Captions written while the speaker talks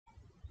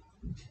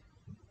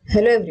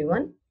Hello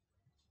everyone.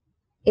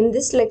 In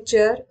this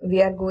lecture,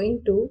 we are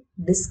going to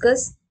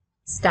discuss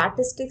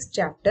statistics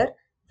chapter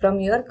from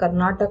your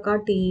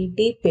Karnataka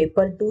TET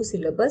paper 2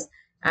 syllabus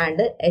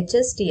and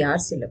HSTR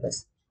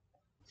syllabus.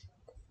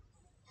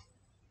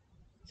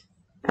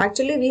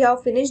 Actually, we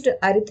have finished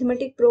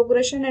arithmetic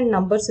progression and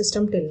number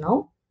system till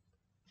now.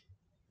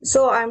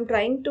 So, I am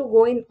trying to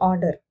go in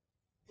order.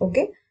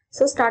 Okay.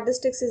 So,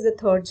 statistics is the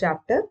third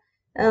chapter.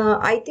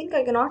 I think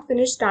I cannot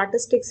finish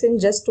statistics in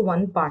just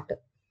one part.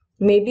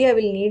 Maybe I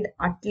will need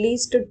at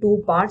least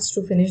 2 parts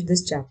to finish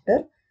this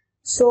chapter.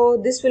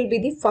 So this will be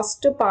the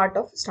first part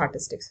of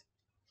statistics.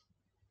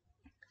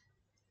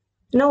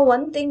 Now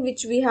one thing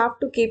which we have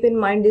to keep in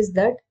mind is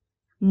that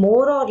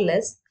more or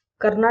less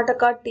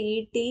Karnataka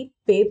TET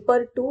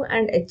paper 2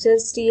 and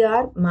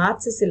HSTR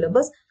maths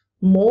syllabus,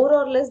 more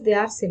or less they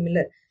are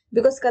similar,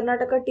 because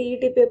Karnataka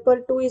TET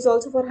paper 2 is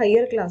also for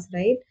higher class,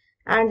 right?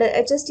 And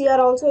HSTR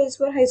also is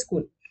for high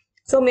school.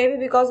 So maybe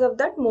because of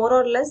that, more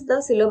or less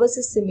the syllabus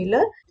is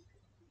similar.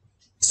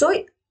 So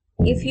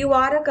if you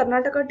are a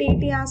Karnataka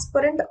TET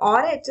aspirant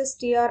or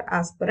HSTR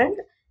aspirant,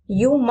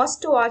 you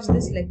must watch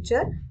this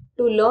lecture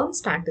to learn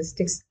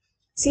statistics.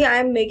 See, I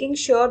am making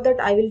sure that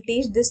I will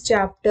teach this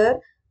chapter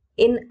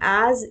in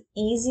as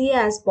easy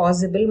as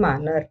possible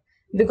manner,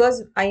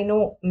 because I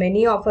know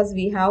many of us,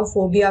 we have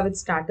phobia with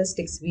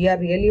statistics. We are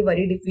really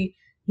worried if we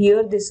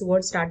hear this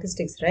word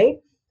statistics, right?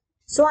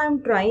 So I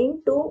am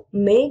trying to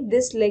make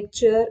this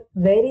lecture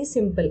very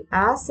simple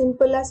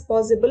as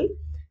possible,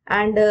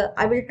 and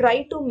I will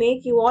try to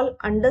make you all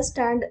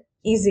understand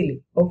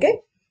easily. Okay,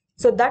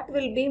 so that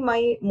will be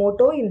my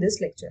motto in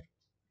this lecture.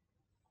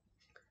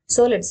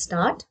 So let's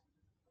start.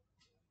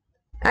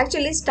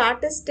 Actually,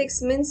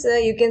 statistics means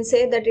you can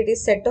say that it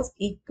is set of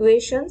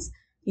equations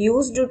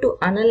used to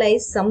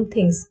analyze some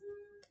things.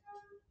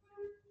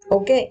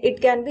 Okay,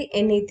 it can be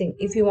anything.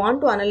 If you want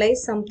to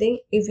analyze something,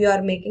 if you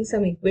are making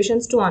some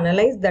equations to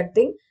analyze that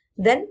thing,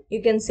 then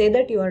you can say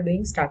that you are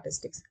doing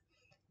statistics.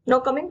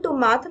 Now coming to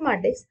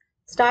mathematics,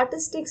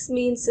 statistics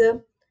means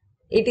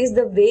it is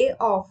the way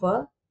of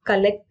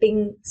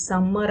collecting,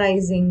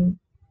 summarizing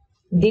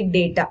the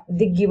data,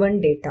 the given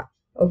data.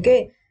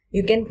 Okay,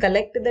 you can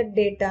collect the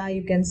data,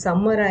 you can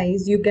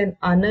summarize, you can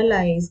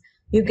analyze,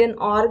 you can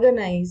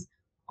organize,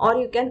 or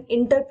you can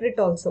interpret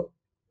also.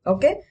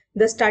 Okay,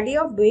 the study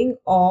of doing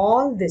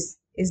all this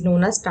is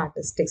known as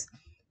statistics.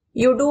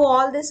 You do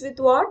all this with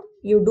what?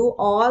 You do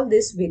all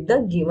this with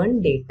the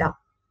given data.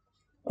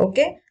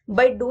 Okay,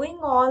 by doing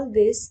all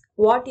this,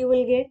 what you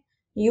will get?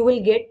 You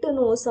will get to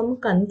know some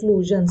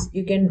conclusions.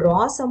 You can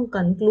draw some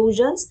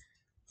conclusions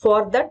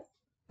for that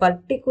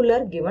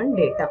particular given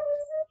data.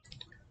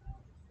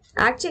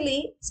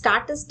 Actually,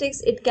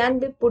 statistics, it can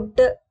be put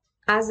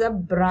as a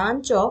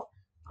branch of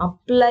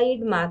applied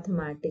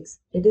mathematics.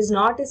 It is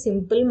not a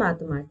simple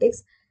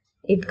mathematics.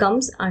 It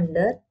comes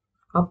under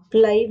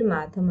applied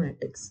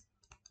mathematics.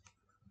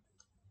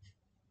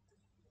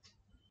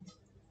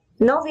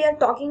 Now we are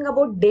talking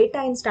about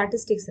data in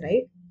statistics,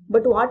 right?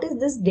 But what is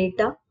this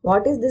data?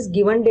 What is this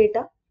given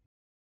data?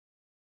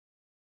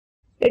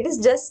 It is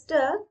just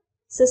a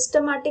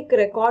systematic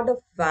record of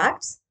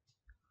facts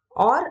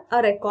or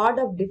a record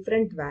of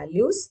different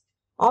values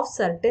of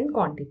certain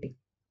quantity.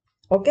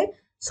 Okay,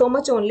 so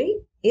much only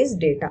is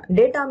data.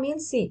 Data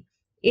means, see,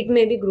 it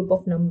may be group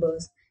of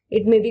numbers,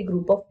 it may be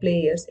group of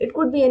players, it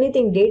could be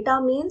anything.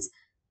 Data means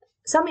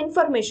some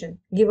information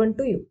given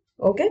to you.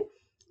 Okay,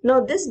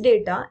 now this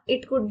data,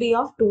 it could be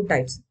of two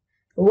types.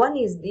 One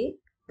is the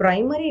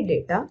primary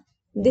data,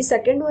 the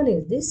second one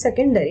is the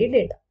secondary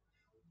data.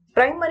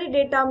 Primary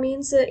data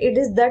means it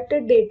is that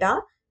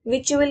data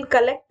which you will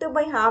collect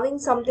by having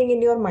something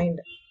in your mind.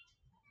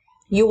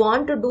 You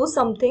want to do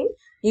something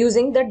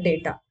using that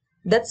data.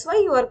 That's why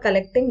you are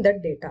collecting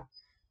that data.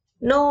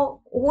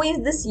 Now, who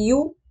is this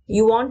you?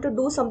 You want to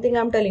do something,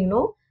 I'm telling,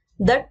 no?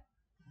 That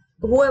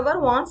whoever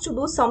wants to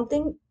do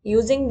something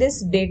using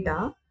this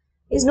data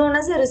is known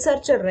as a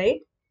researcher, right?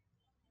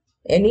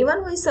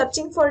 Anyone who is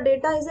searching for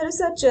data is a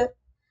researcher.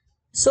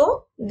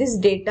 So, this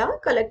data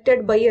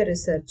collected by a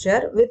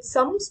researcher with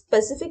some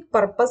specific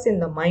purpose in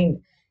the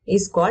mind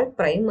is called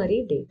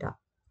primary data.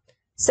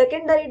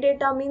 Secondary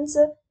data means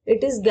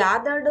it is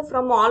gathered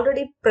from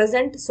already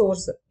present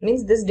source.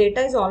 Means this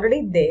data is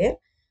already there.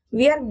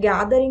 We are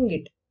gathering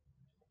it.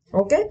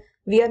 Okay.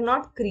 We are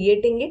not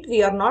creating it.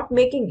 We are not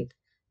making it.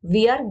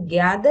 We are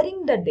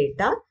gathering the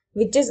data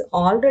which is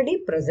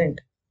already present.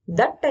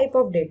 That type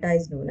of data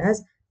is known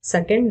as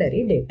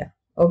secondary data.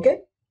 Okay.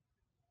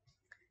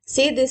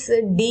 See this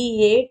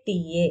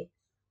DATA.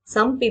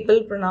 Some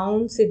people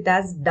pronounce it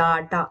as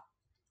data.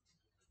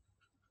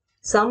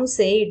 Some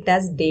say it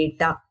as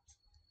data.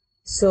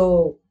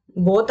 So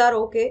both are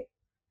okay,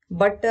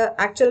 but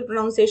actual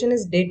pronunciation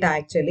is data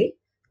actually.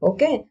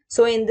 Okay.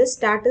 So in this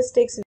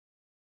statistics,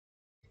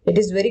 it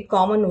is very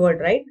common word,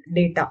 right?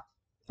 Data.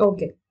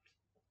 Okay.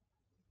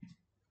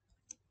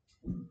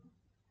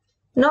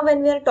 Now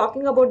when we are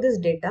talking about this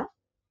data,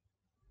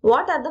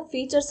 what are the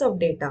features of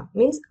data?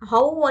 Means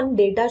how one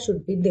data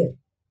should be there.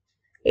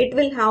 it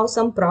will have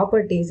some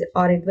properties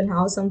or it will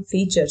have some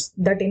features.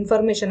 That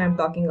information I am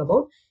talking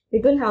about,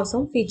 it will have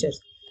some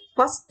features.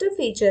 First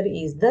feature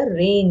is the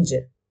range.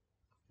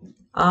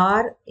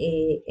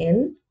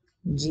 R-A-N-G-E.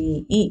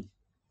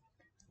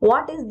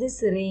 What is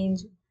this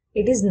range?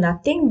 It is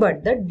nothing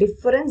but the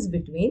difference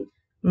between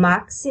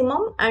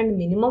maximum and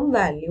minimum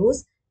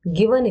values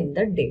given in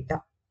the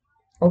data.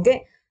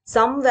 Okay,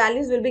 some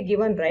values will be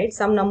given, right?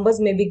 Some numbers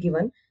may be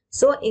given.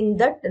 So in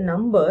that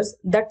numbers,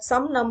 that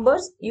some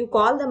numbers you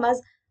call them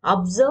as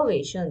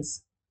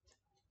observations.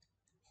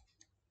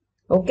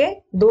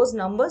 Okay, those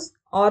numbers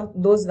or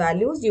those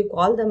values you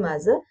call them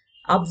as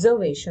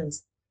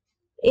observations.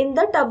 In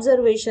that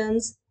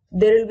observations,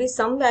 there will be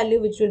some value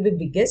which will be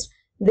biggest.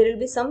 There will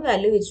be some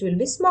value which will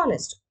be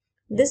smallest.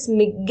 This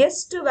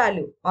biggest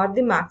value or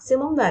the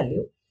maximum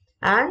value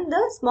and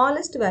the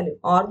smallest value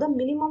or the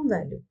minimum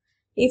value,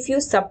 if you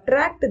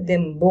subtract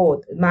them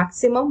both,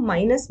 maximum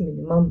minus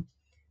minimum,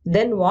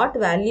 then what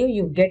value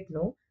you get?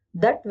 No,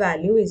 that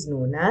value is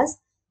known as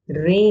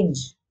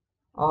range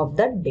of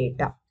the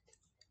data.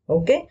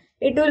 Okay,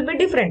 it will be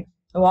different.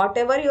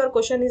 Whatever your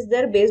question is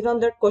there, based on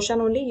that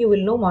question only you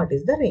will know what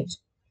is the range.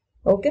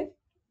 Okay.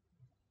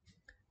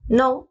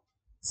 Now,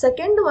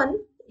 second one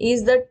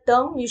is the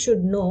term you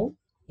should know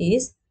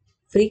is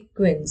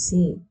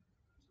frequency.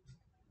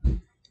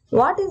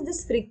 What is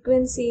this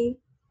frequency?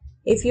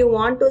 If you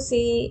want to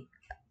see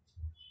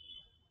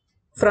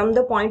from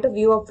the point of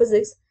view of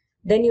physics,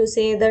 then you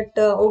say that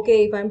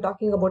okay, if I am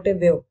talking about a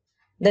wave,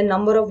 then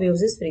number of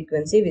waves is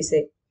frequency, we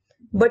say.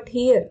 But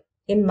here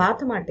in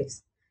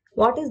mathematics,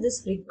 what is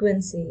this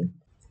frequency?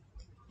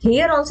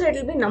 Here also it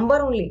will be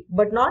number only,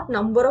 but not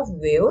number of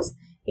waves.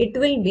 It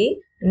will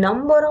be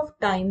number of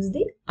times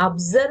the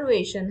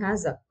observation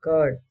has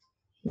occurred.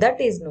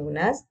 That is known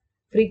as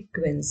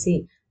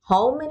frequency.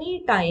 How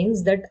many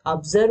times that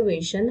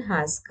observation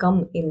has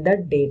come in the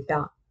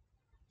data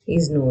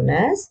is known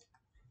as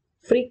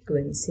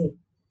frequency.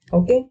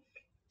 Okay.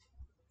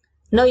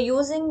 Now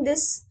using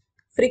this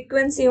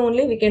frequency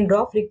only, we can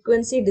draw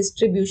frequency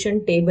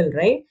distribution table,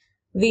 right?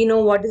 We know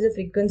what is the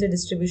frequency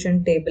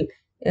distribution table.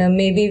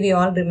 Maybe we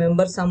all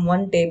remember some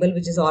one table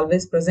which is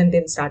always present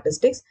in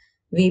statistics.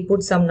 We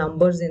put some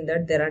numbers in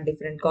that. There are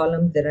different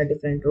columns, there are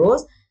different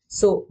rows.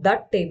 So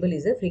that table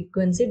is a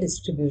frequency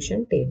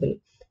distribution table.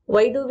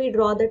 Why do we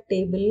draw that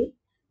table?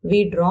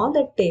 We draw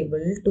that table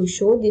to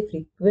show the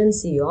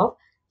frequency of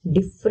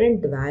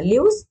different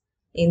values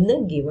in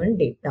the given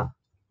data.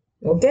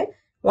 Okay.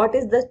 What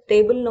is the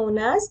table known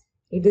as?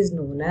 It is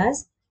known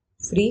as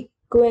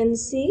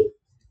frequency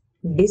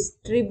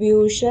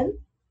distribution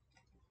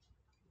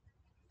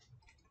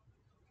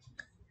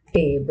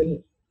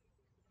table.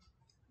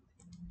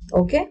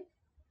 Okay.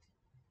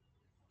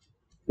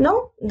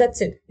 Now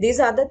that's it. These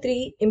are the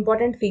three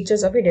important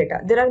features of a data.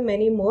 There are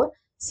many more.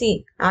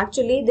 See,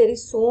 actually there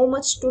is so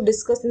much to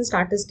discuss in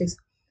statistics.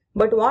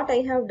 But what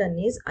I have done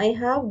is I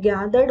have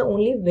gathered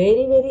only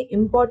very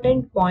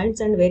important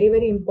points and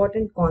very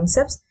important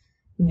concepts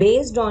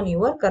based on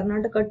your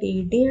Karnataka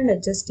TET and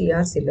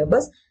HSTR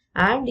syllabus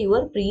and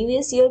your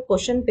previous year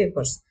question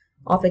papers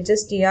of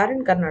HSTR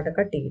and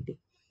Karnataka TET.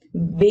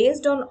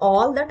 Based on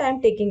all that I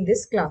am taking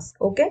this class.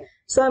 Okay.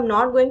 So I am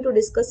not going to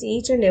discuss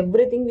each and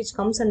everything which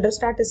comes under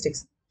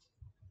statistics.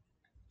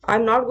 I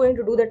am not going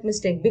to do that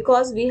mistake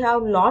because we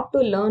have lot to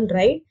learn,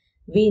 right?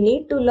 We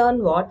need to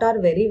learn what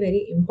are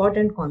very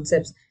important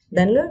concepts.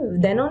 Then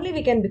only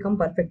we can become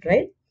perfect,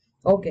 right?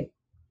 Okay.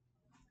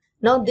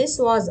 Now this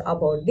was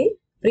about the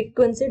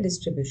frequency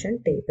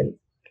distribution table.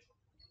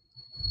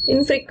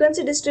 In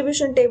frequency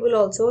distribution table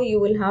also you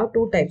will have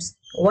two types.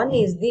 One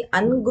is the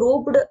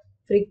ungrouped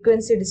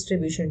frequency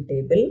distribution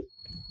table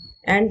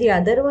and the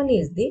other one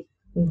is the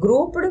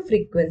grouped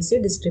frequency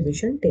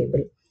distribution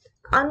table.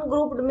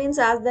 Ungrouped means,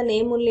 as the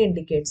name only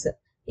indicates,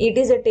 it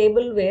is a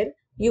table where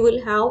you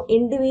will have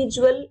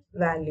individual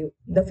value.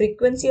 The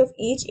frequency of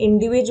each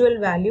individual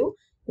value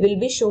will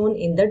be shown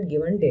in that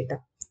given data.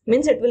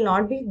 Means it will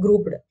not be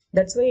grouped.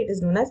 That's why it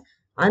is known as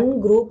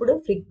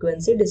ungrouped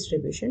frequency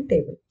distribution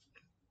table.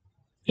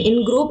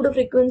 In grouped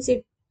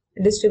frequency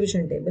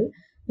distribution table,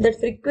 that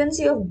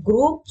frequency of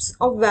groups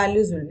of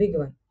values will be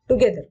given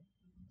together.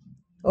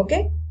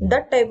 Okay,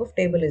 that type of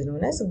table is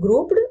known as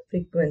grouped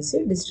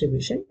frequency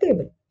distribution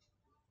table.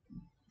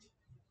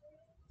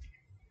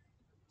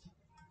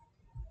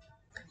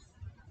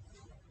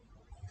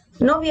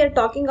 Now we are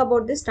talking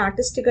about the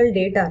statistical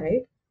data,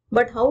 right?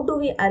 But how do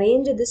we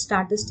arrange this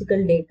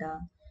statistical data?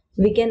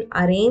 We can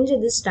arrange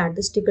this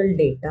statistical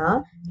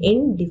data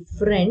in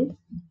different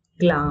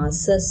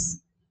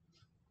classes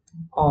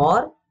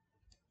or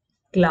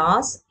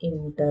class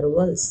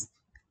intervals.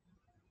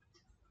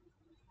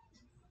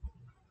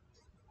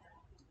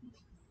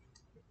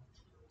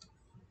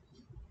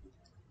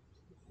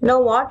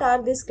 Now what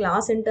are these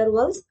class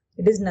intervals?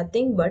 It is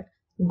nothing but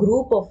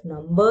group of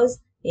numbers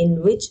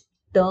in which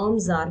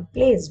terms are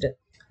placed.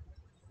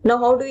 Now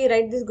how do we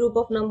write this group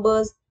of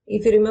numbers?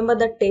 If you remember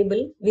the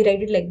table, we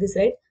write it like this,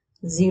 right?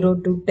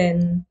 0 to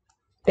 10,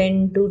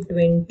 10 to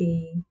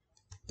 20,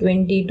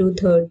 20 to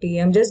 30.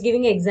 I'm just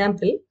giving an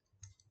example.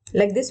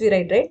 Like this we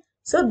write, right?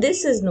 So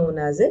this is known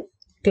as a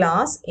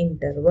class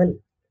interval.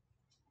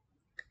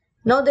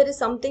 Now there is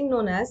something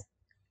known as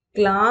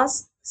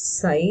class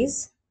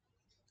size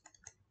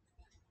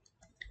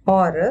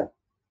or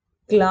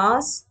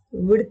class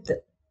width.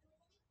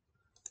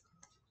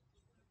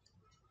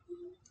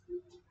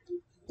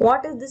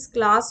 What is this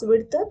class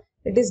width?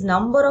 It is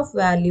number of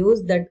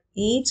values that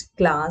each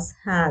class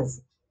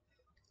has.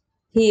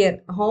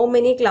 Here, how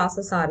many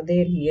classes are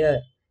there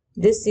here?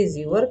 This is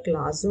your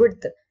class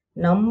width.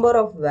 Number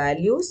of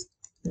values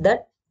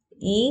that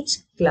each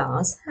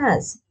class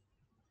has.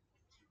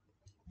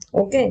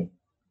 Okay.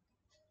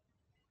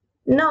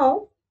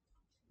 Now,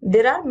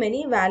 there are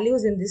many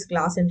values in this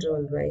class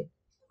interval, right?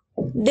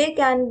 They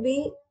can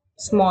be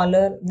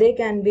smaller, they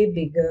can be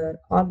bigger,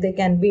 or they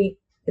can be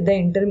the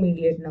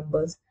intermediate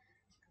numbers.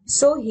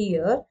 So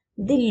here,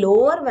 the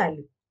lower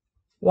value,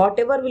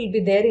 whatever will be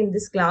there in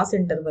this class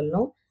interval,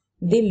 no,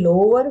 the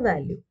lower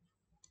value.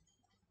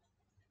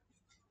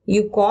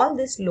 You call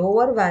this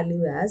lower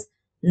value as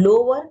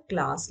lower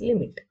class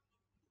limit.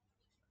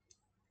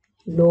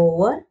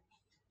 Lower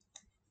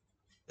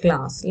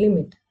class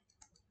limit.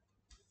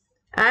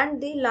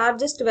 And the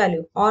largest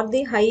value or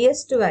the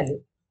highest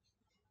value,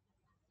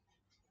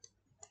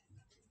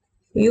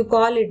 you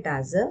call it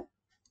as a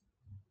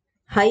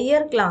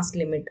higher class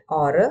limit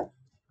or a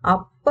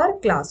upper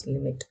class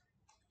limit.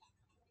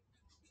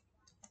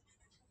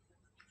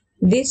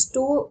 These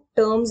two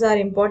terms are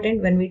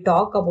important when we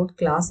talk about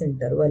class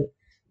interval.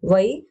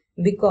 Why?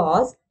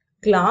 Because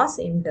class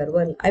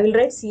interval, I will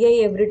write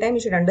CI every time.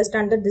 You should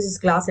understand that this is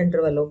class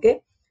interval,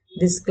 okay?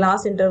 This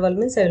class interval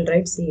means I will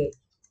write CI.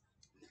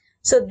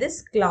 So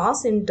this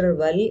class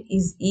interval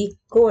is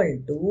equal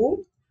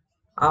to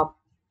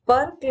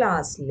upper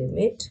class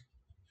limit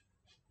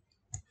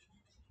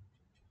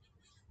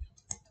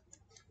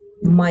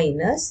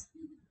minus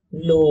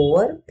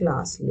lower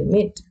class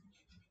limit.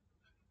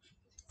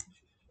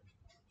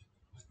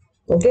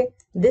 Okay,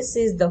 this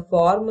is the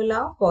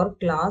formula for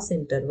class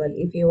interval.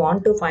 If you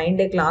want to find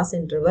a class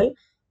interval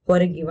for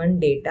a given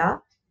data,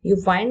 you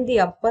find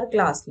the upper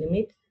class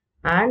limit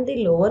and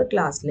the lower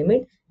class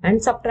limit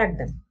and subtract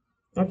them.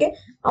 Okay,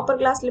 upper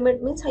class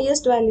limit means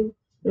highest value,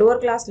 lower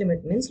class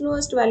limit means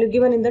lowest value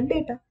given in the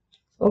data.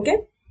 Okay.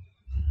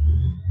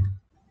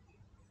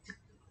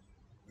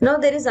 Now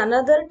there is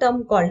another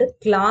term called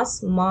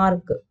class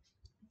mark.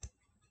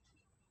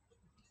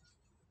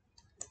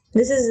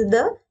 This is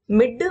the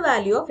mid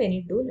value of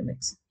any two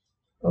limits.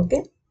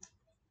 Okay.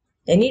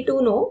 Any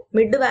two, no,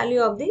 mid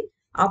value of the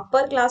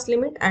upper class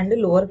limit and the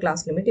lower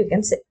class limit, you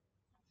can say,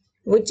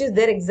 which is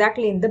there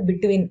exactly in the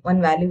between,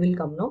 one value will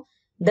come, no,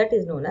 that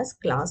is known as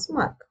class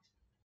mark.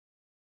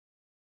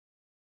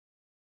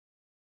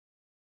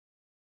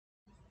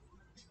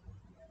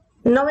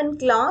 Now in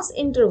class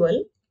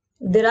interval,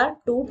 there are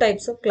two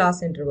types of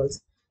class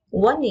intervals.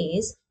 One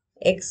is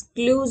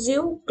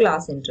exclusive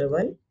class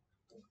interval.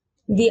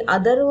 The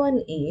other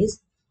one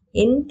is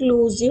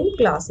inclusive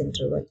class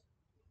interval.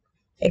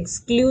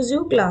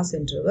 Exclusive class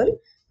interval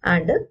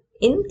and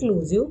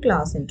inclusive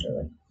class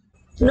interval.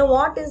 Now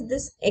what is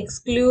this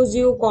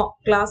exclusive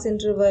class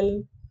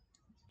interval?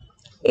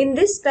 In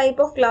this type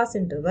of class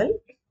interval,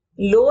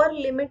 lower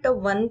limit of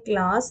one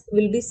class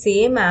will be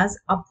same as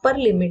upper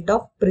limit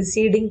of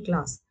preceding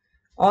class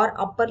or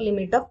upper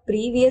limit of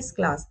previous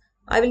class.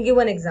 I will give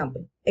one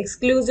example.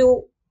 Exclusive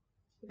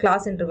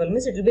class interval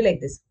means it will be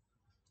like this.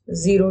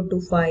 0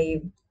 to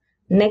 5.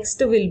 Next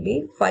will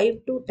be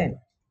 5 to 10.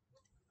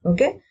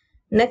 Okay.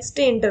 Next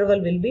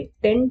interval will be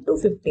 10 to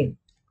 15.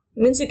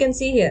 Means you can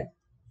see here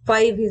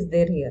 5 is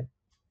there here.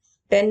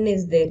 10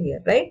 is there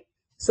here, right?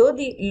 So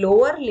the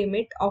lower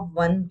limit of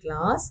one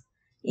class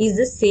is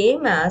the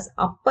same as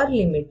upper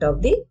limit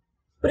of the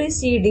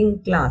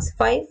preceding class.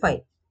 5, 5,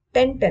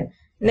 10, 10.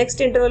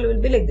 Next interval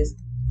will be like this.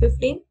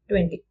 15,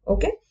 20.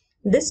 Okay.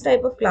 This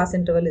type of class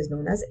interval is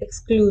known as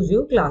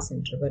exclusive class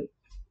interval.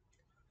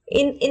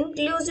 In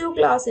inclusive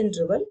class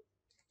interval,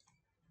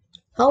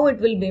 how it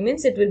will be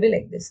means it will be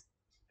like this.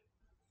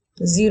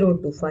 0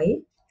 to 5.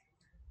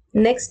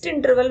 Next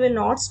interval will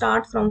not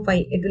start from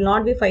 5. It will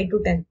not be 5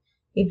 to 10.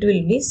 It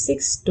will be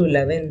 6 to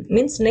 11.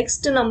 Means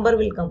next number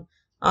will come.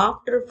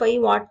 After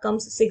 5 what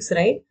comes 6,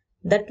 right?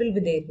 That will be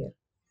there here.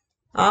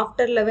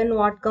 After 11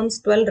 what comes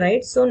 12,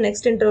 right? So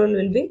next interval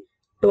will be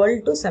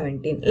 12 to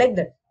 17. Like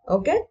that.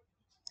 Okay.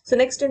 So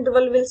next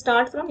interval will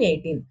start from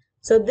 18.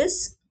 So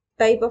this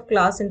type of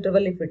class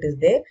interval, if it is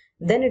there,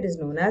 then it is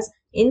known as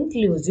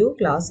inclusive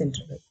class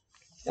interval.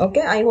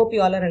 Okay. I hope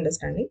you all are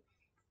understanding.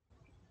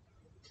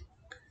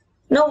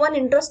 Now one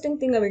interesting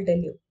thing I will tell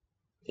you.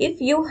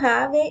 If you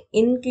have a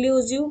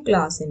inclusive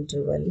class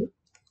interval,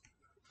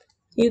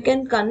 you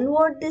can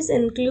convert this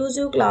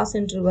inclusive class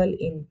interval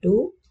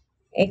into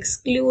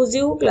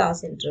exclusive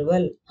class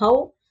interval.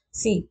 How?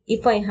 See,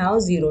 if I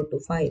have 0 to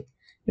 5,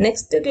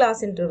 next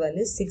class interval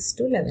is 6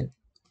 to 11.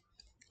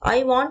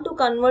 I want to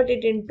convert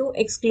it into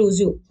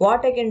exclusive.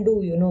 What I can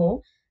do, you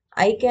know,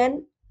 I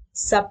can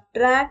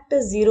subtract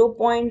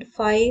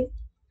 0.5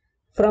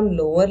 from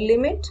lower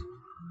limit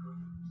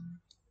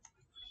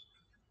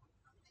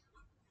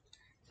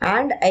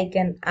and I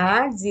can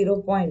add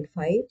 0.5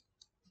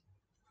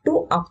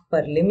 to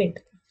upper limit.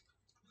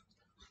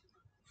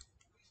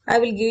 I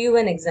will give you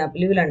an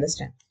example, you will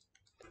understand.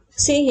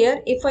 See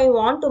here, if I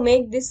want to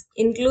make this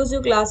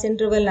inclusive class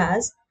interval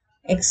as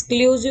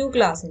exclusive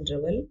class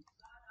interval,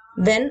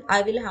 then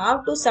I will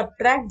have to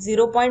subtract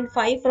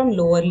 0.5 from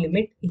lower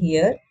limit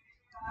here.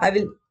 I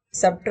will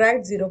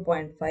subtract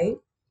 0.5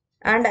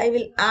 and I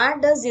will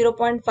add the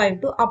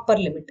 0.5 to upper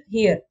limit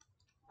here.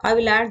 I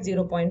will add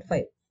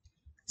 0.5.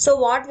 So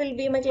what will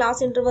be my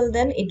class interval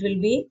then? It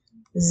will be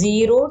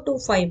 0 to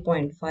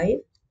 5.5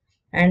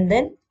 and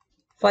then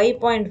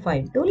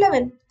 5.5 to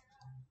 11.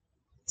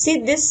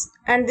 See, this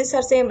and this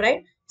are same,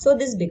 right? So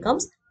this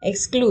becomes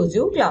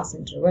exclusive class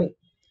interval.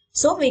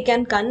 So we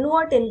can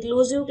convert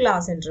inclusive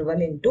class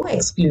interval into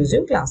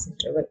exclusive class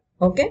interval.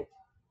 Okay.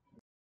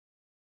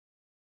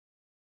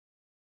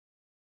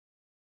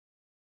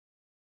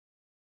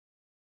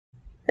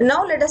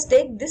 Now let us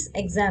take this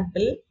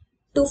example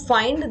to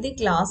find the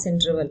class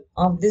interval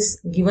of this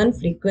given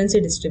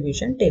frequency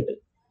distribution table.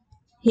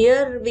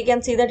 Here we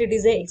can see that it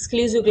is a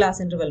exclusive class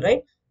interval,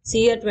 right?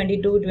 See here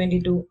 22,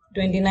 22,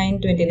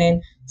 29,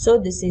 29. So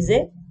this is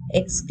a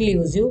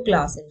exclusive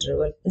class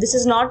interval. This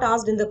is not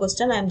asked in the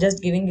question. I am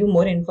just giving you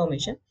more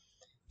information.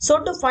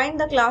 So to find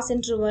the class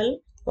interval,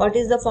 what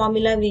is the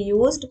formula we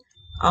used?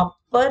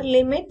 Upper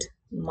limit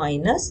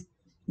minus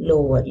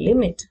lower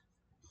limit.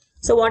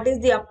 So what is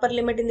the upper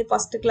limit in the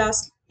first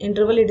class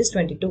interval? It is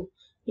 22.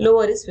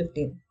 Lower is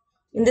 15.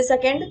 In the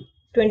second,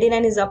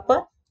 29 is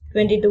upper,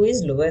 22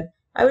 is lower.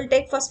 I will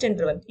take first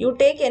interval. You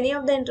take any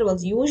of the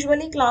intervals.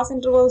 Usually class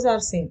intervals are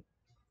same.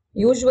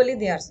 Usually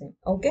they are same.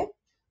 Okay.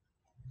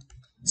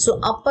 So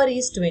upper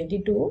is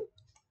 22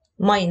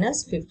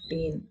 minus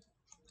 15.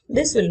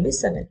 This will be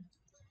 7.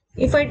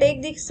 If I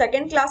take the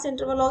second class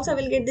interval also, I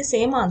will get the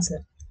same answer.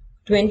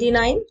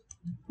 29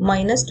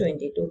 minus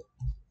 22.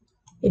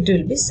 It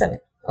will be 7.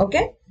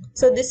 Okay.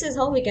 So this is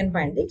how we can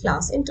find the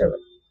class interval.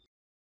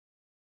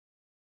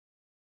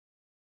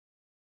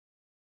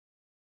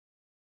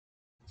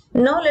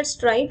 Now let's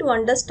try to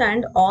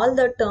understand all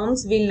the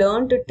terms we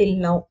learned till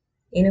now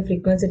in a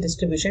frequency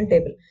distribution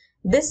table.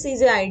 This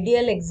is an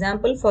ideal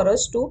example for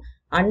us to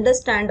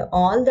understand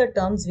all the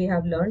terms we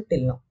have learned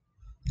till now.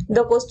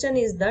 The question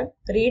is that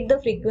read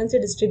the frequency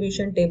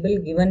distribution table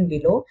given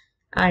below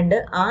and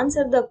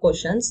answer the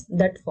questions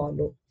that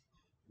follow.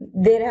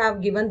 They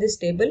have given this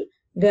table,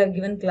 they have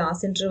given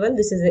class interval,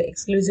 this is an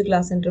exclusive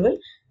class interval,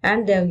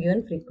 and they have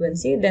given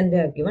frequency, then they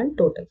have given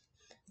total.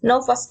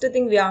 Now first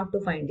thing we have to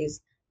find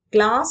is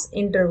class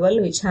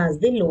interval which has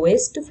the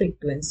lowest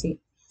frequency.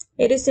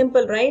 It is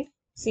simple, right?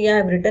 See, I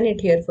have written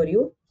it here for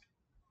you.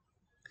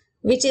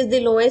 Which is the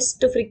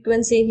lowest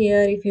frequency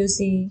here? If you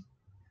see,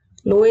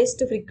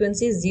 lowest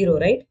frequency is 0,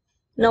 right?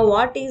 Now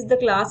what is the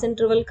class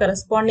interval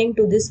corresponding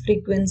to this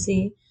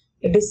frequency?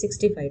 It is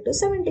 65 to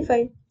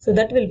 75. So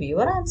that will be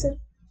your answer.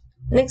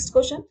 Next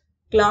question,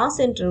 class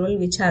interval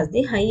which has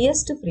the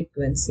highest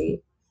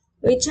frequency.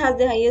 Which has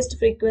the highest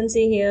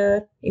frequency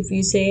here? If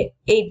you say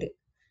 8.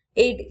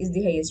 8 is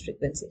the highest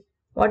frequency.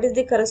 What is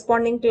the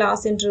corresponding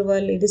class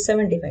interval? It is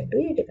 75 to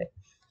 85.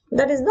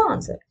 That is the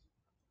answer.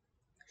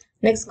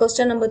 Next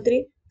question number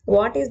 3.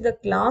 What is the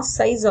class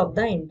size of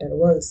the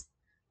intervals?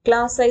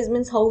 Class size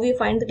means how we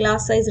find the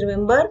class size.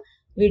 Remember,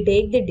 we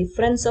take the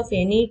difference of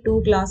any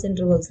two class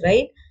intervals,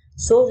 right?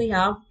 So we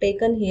have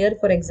taken here,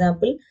 for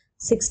example,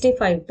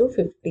 65 to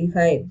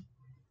 55.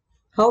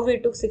 How we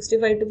took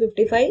 65 to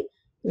 55?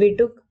 We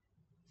took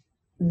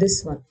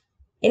this one.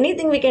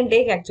 Anything we can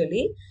take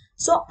actually.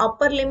 So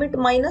upper limit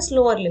minus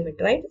lower limit,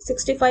 right?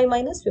 65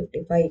 minus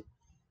 55.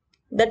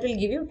 That will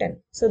give you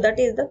 10. So that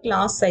is the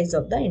class size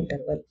of the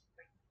interval.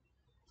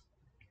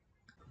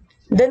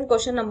 Then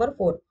question number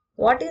 4.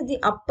 What is the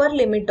upper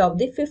limit of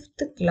the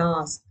fifth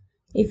class?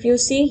 If you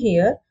see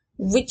here,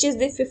 which is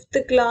the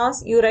fifth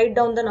class, you write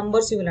down the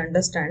numbers, you will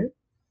understand.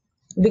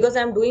 Because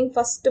I am doing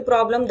first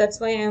problem,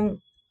 that's why I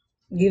am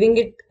giving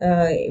it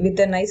with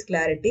a nice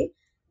clarity.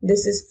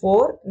 This is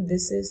 4,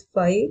 this is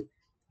 5,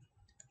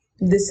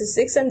 this is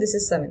 6 and this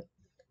is 7.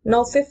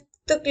 Now fifth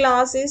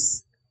class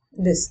is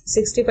this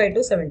 65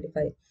 to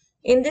 75.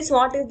 In this,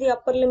 what is the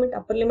upper limit?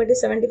 Upper limit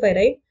is 75,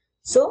 right?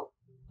 So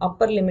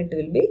upper limit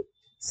will be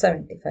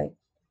 75.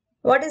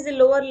 What is the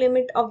lower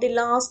limit of the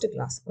last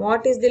class?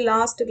 What is the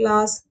last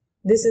class?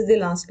 This is the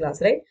last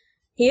class, right?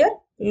 Here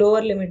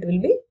lower limit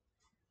will be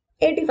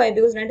 85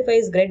 because 95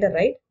 is greater,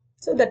 right?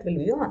 So that will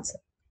be your answer.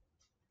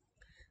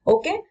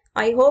 Okay,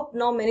 I hope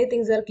now many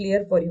things are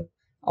clear for you.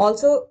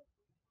 Also,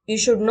 you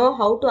should know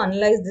how to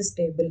analyze this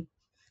table.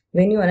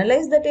 When you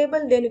analyze the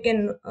table, then you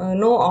can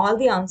know all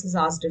the answers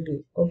asked to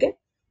you. Okay.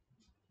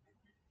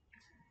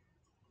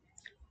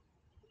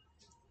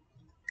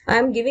 I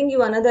am giving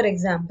you another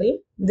example.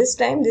 This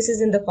time this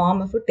is in the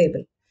form of a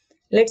table.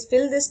 Let's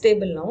fill this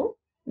table now.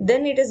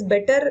 Then it is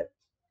better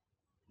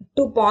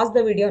to pause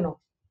the video now.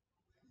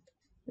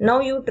 Now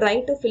you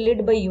try to fill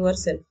it by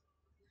yourself.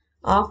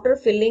 After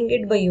filling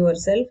it by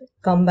yourself,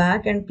 come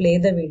back and play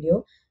the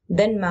video.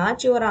 Then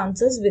match your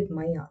answers with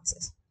my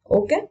answers.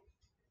 Okay.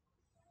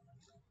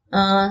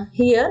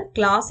 Here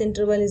class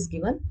interval is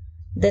given,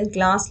 then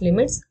class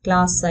limits,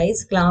 class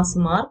size, class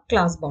mark,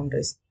 class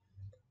boundaries.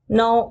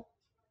 Now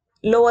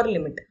lower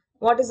limit.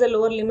 What is the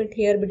lower limit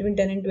here between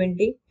 10 and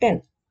 20?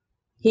 10.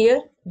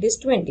 Here it is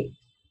 20.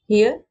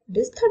 Here it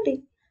is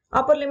 30.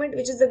 Upper limit,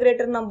 which is the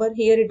greater number?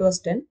 Here it was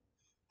 10.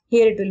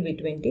 Here it will be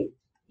 20.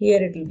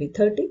 Here it will be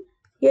 30.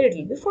 Here it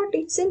will be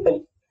 40.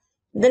 Simple.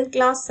 Then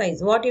class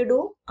size. What you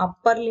do?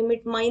 Upper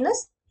limit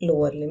minus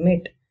lower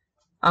limit.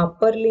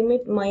 Upper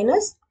limit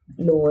minus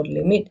lower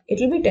limit.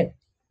 It will be 10.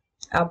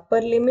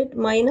 Upper limit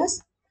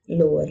minus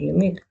lower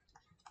limit.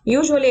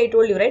 Usually I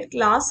told you, right?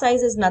 Class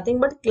size is nothing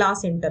but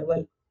class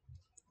interval.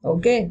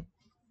 Okay.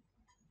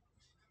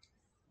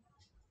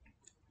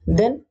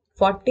 Then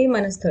 40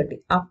 minus 30.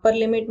 Upper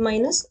limit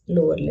minus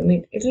lower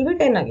limit. It will be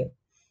 10 again.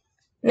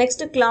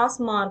 Next, class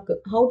mark.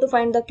 How to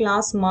find the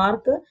class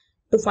mark?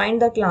 To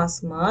find the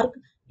class mark,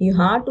 you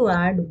have to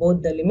add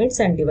both the limits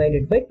and divide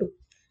it by 2.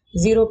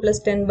 0 plus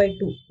 10 by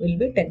 2 will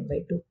be 10 by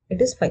 2.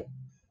 It is 5.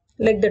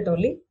 Like that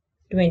only.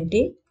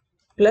 20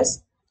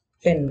 plus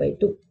 10 by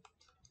 2.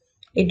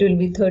 It will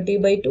be 30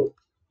 by 2.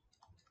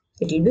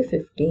 It will be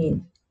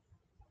 15.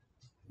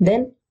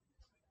 Then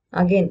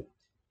again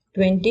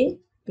 20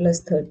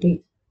 plus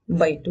 30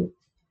 by 2.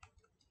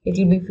 It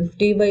will be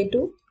 50 by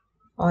 2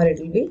 or it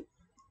will be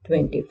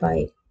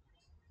 25.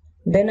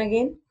 Then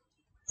again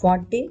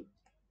 40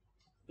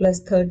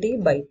 plus 30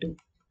 by 2.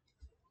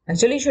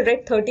 Actually you should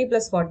write 30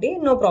 plus 40,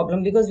 no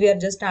problem, because we are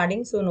just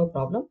adding, so no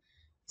problem.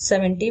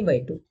 70 by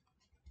 2.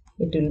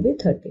 It will be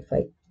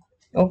 35.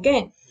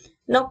 Okay.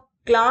 Now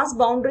class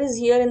boundaries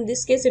here in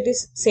this case it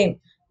is same.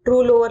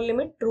 True lower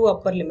limit, true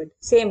upper limit.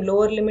 Same,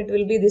 lower limit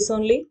will be this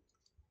only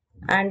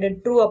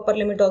and true upper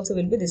limit also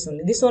will be this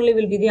only. This only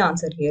will be the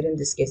answer here in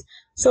this case.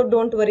 So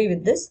don't worry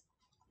with this.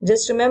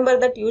 Just remember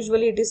that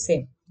usually it is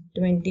same.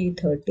 20,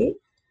 30.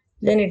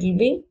 Then it will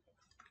be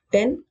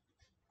 10,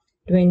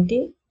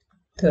 20,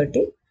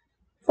 30,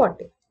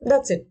 40.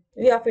 That's it.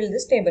 We have filled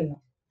this table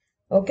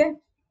now. Okay.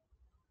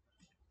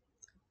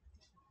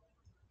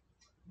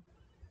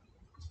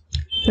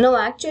 Now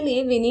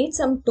actually we need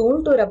some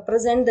tool to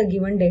represent the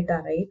given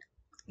data, right?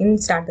 In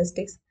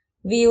statistics,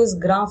 we use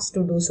graphs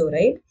to do so,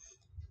 right?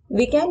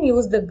 We can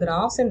use the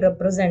graphs and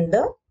represent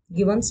the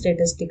given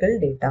statistical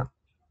data.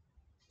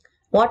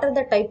 What are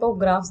the type of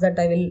graphs that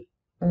I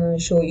will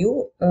show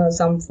you?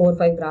 Some 4 or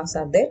 5 graphs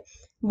are there.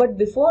 But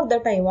before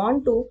that, I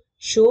want to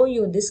show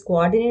you this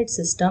coordinate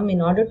system in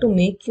order to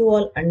make you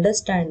all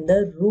understand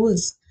the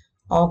rules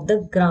of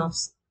the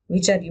graphs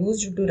which are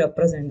used to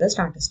represent the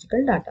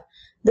statistical data.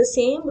 The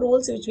same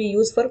rules which we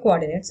use for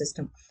coordinate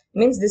system.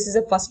 Means this is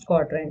a first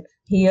quadrant.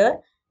 Here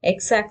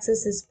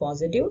x-axis is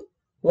positive,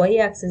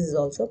 y-axis is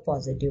also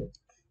positive.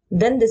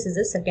 Then this is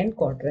a second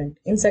quadrant.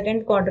 In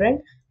second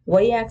quadrant,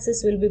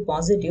 y-axis will be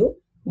positive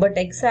but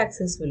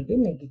x-axis will be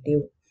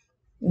negative.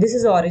 This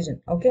is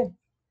origin. Okay.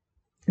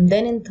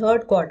 Then in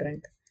third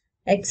quadrant,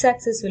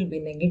 x-axis will be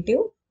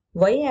negative,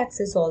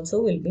 y-axis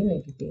also will be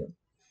negative.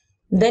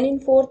 Then in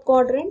fourth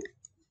quadrant,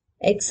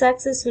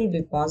 x-axis will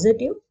be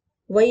positive,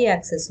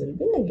 y-axis will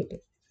be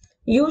negative.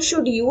 You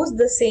should use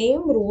the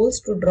same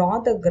rules to draw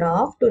the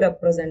graph to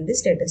represent the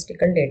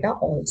statistical data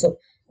also.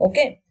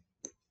 Okay.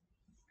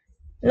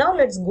 Now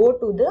let's go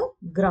to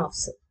the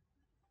graphs.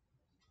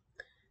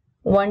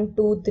 1,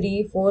 2,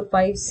 3, 4,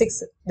 5,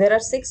 6. There are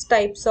 6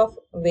 types of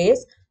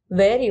ways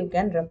where you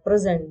can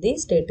represent the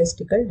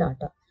statistical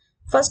data.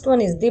 First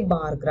one is the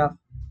bar graph.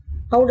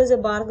 How does a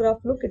bar graph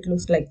look? It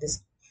looks like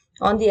this.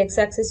 On the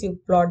x-axis you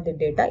plot the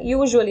data.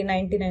 Usually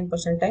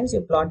 99% times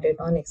you plot it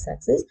on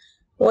x-axis.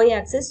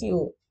 Y-axis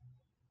you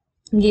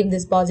give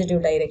this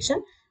positive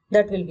direction.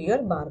 That will be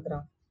your bar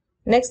graph.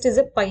 Next is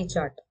a pie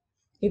chart.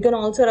 You can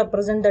also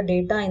represent the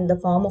data in the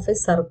form of a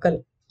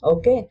circle.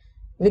 Okay.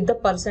 With the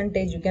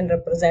percentage you can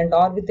represent,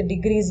 or with the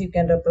degrees you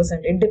can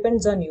represent. It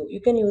depends on you.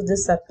 You can use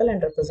this circle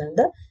and represent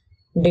the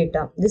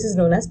data. This is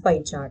known as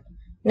pie chart.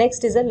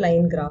 Next is a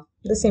line graph.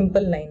 The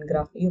simple line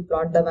graph. You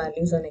plot the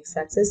values on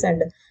x-axis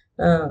and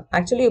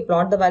actually you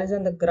plot the values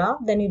on the graph,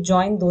 then you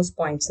join those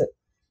points.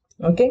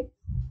 Okay.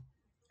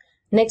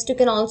 Next you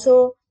can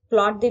also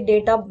plot the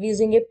data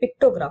using a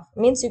pictograph.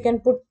 Means you can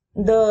put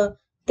the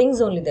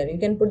things only there. You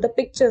can put the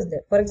pictures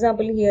there. For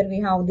example, here we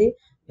have the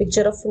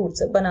picture of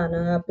fruits.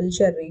 Banana, apple,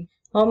 cherry.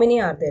 How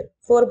many are there?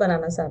 4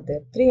 bananas are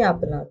there. 3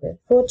 apple are there.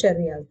 4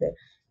 cherry are there.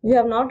 You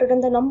have not written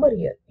the number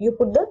here. You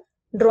put the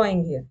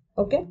drawing here.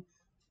 Okay.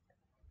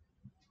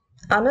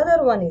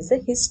 Another one is a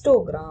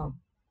histogram.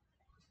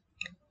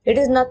 It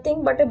is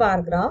nothing but a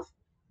bar graph,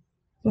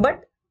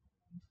 but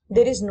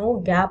there is no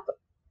gap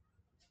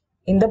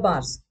in the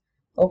bars.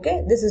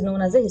 Okay. This is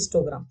known as a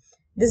histogram.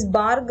 This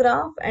bar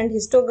graph and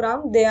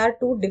histogram, they are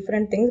two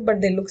different things, but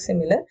they look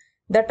similar.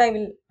 That I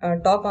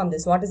will talk on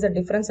this. What is the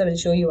difference? I will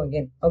show you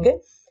again. Okay.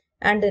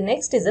 And the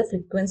next is a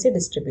frequency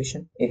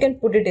distribution. You can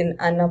put it in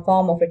a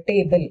form of a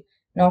table.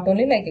 Not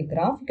only like a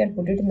graph, you can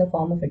put it in the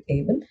form of a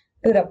table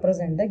to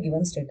represent the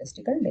given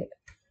statistical data.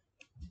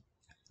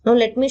 Now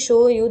let me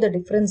show you the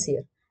difference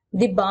here.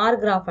 The bar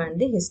graph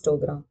and the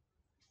histogram.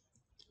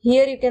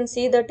 Here you can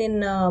see that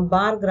in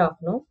bar graph,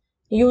 no,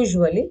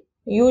 Usually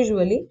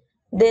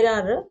there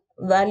are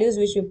values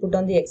which we put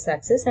on the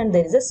x-axis and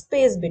there is a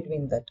space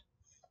between that.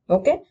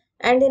 Okay,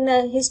 and in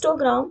a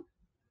histogram,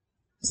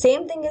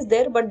 same thing is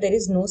there, but there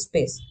is no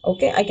space.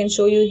 Okay, I can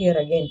show you here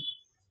again.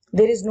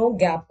 There is no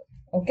gap.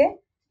 Okay,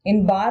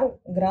 in bar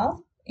graph,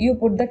 you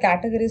put the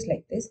categories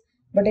like this,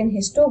 but in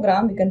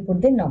histogram, you can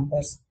put the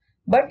numbers,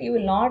 but you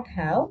will not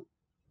have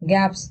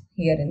gaps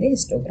here in the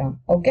histogram.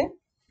 Okay.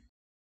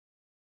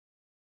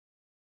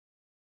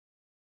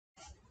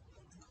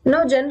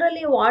 Now,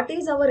 generally, what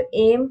is our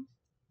aim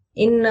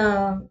in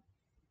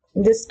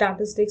this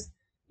statistics?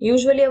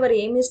 Usually, our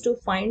aim is to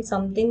find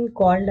something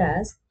called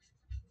as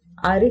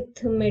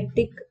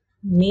arithmetic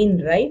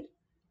mean, right?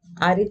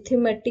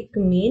 Arithmetic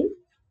mean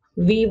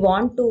we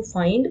want to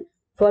find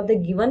for the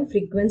given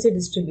frequency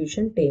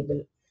distribution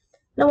table.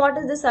 Now, what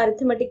is this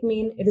arithmetic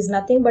mean? It is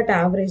nothing but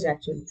average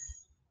actually.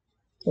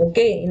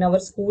 Okay, in our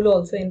school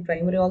also, in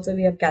primary also,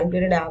 we have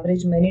calculated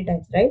average many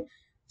times, right?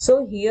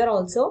 So here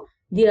also,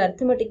 the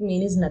arithmetic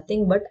mean is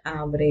nothing but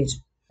average.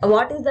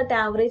 What is that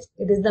average?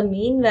 It is the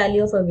mean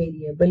value of a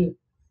variable.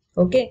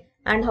 Okay,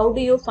 and how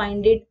do you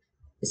find it?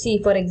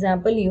 See, for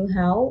example, you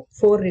have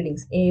 4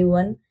 readings,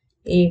 A1,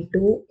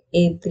 A2,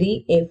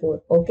 A3, A4.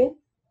 Okay,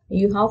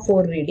 you have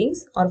 4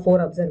 readings or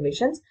 4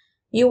 observations.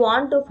 You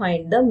want to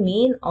find the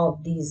mean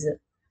of these.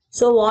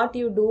 So what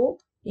you do?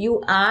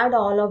 You add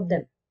all of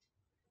them.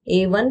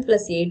 A1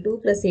 plus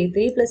A2 plus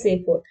A3 plus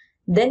A4.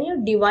 Then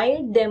you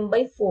divide them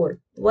by 4.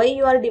 Why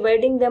you are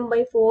dividing them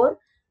by 4?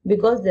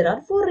 Because there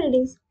are 4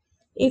 readings.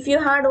 If you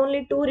had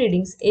only 2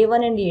 readings,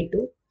 A1 and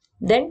A2,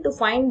 then to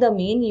find the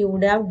mean, you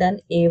would have done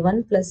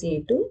A1 plus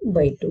A2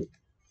 by 2.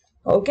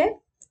 Okay.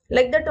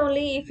 Like that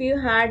only if you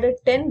had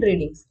 10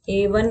 readings,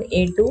 A1,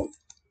 A2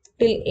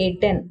 till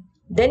A10,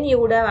 then you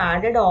would have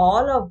added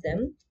all of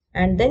them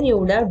and then you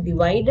would have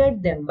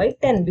divided them by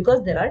 10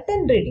 because there are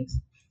 10 readings.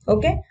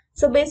 Okay.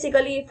 So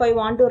basically, if I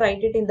want to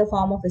write it in the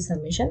form of a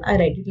summation, I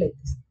write it like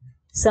this.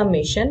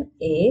 Summation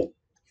A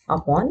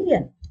upon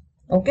n.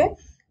 Okay.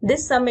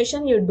 This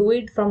summation you do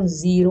it from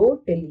 0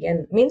 till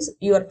n. Means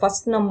your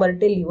first number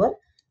till your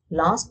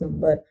last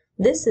number.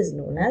 This is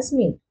known as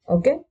mean.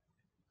 Okay.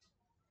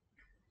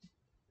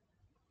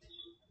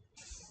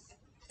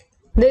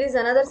 There is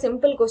another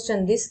simple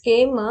question. This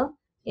came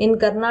in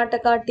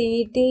Karnataka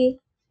TET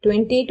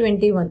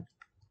 2021.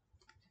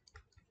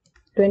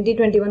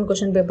 2021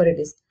 question paper it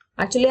is.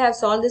 Actually, I have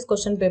solved this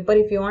question paper.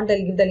 If you want,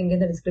 I'll give the link in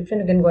the description.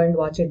 You can go and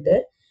watch it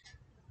there.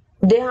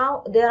 They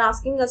are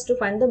asking us to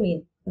find the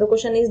mean. The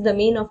question is the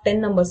mean of 10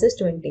 numbers is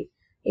 20.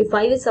 If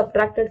 5 is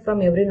subtracted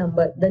from every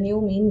number, the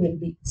new mean will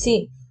be.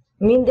 See,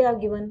 mean they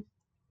have given.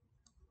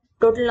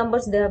 Total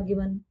numbers they have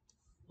given.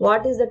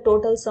 What is the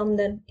total sum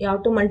then? You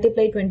have to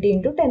multiply 20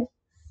 into 10.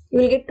 You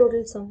will get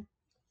total sum.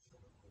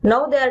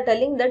 Now they are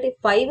telling that if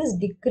 5 is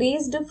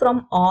decreased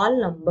from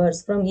all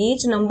numbers, from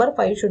each number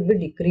 5 should be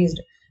decreased.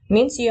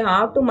 Means you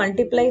have to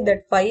multiply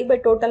that 5 by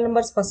total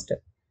numbers first.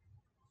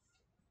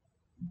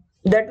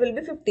 That will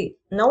be 50.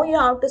 Now you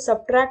have to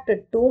subtract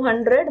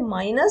 200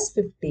 minus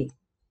 50.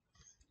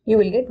 You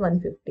will get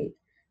 150.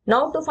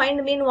 Now to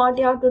find mean, what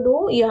you have to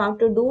do? You have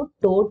to do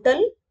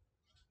total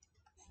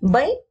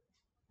by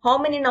how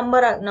many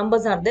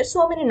numbers are there?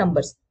 So many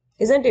numbers,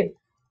 isn't it?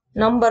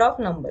 Number of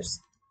numbers.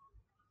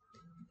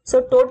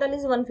 So total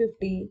is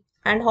 150.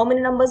 And how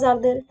many numbers are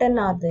there? 10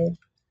 are there.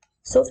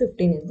 So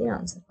 15 is the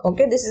answer.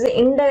 Okay, this is an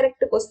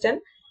indirect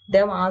question. They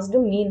have asked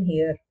mean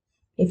here.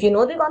 If you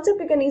know the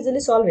concept, you can easily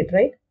solve it,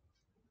 right?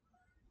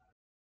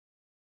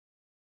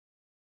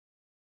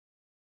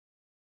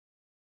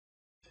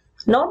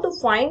 Now to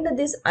find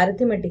this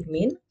arithmetic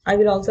mean, I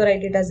will also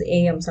write it as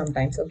AM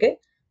sometimes. Okay.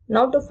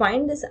 Now to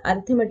find this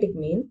arithmetic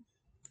mean,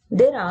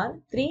 there are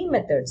 3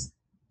 methods.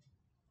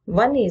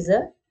 One is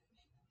a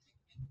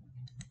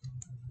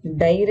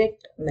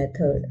direct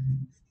method.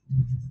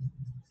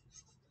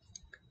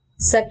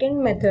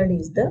 Second method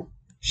is the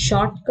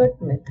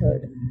shortcut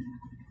method.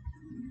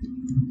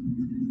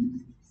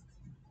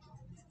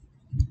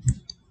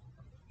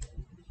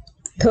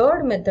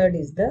 Third method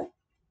is the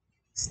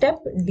step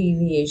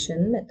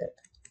deviation method.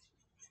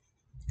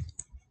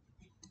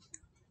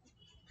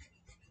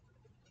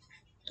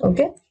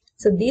 Okay,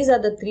 so these are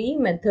the 3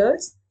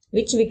 methods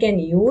which we can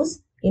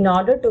use in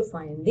order to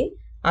find the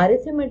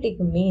arithmetic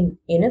mean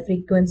in a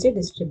frequency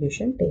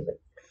distribution table.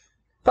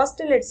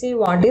 First, let's see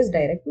what is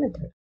direct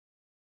method.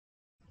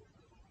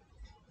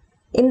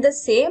 In the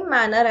same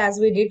manner as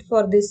we did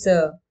for this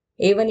A1,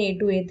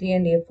 A2, A3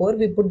 and A4,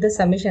 we put the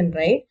summation,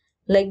 right?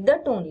 Like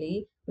that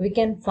only, we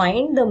can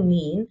find the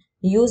mean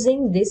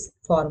using this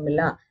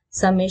formula.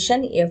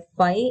 Summation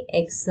Fi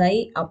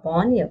xi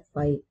upon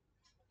Fi.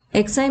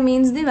 Xi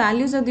means the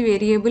values of the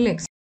variable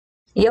x.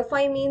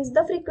 Fi means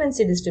the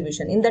frequency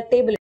distribution in the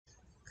table.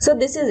 So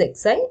this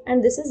is xi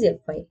and this is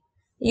Fi.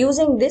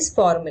 Using this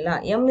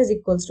formula, m is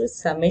equals to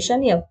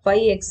summation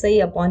Fi xi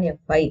upon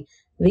Fi.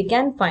 We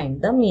can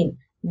find the mean.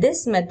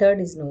 This method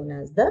is known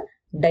as the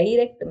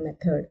direct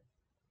method.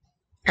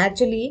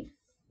 Actually,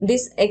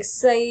 this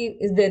xi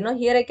is there. Now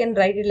here I can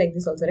write it like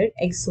this also, right?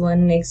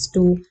 X1,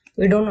 X2,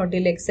 We don't know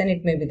till xn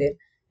it may be there.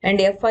 And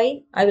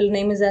fi, I will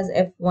name it as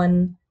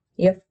f1,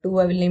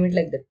 f2, I will name it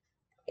like that.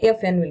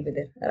 Fn will be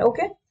there.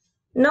 Okay.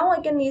 Now I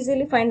can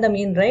easily find the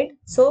mean, right?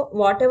 So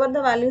whatever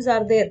the values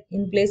are there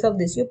in place of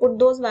this, you put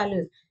those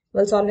values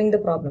while solving the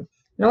problem.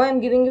 Now I am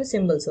giving you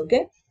symbols,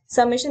 okay?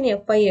 Summation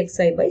fi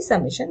xi by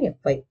summation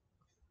fi.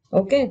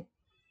 Okay.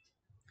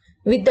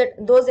 With that,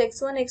 those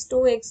x1,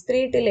 x2,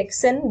 x3 till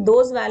xn,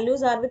 those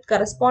values are with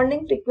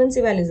corresponding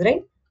frequency values,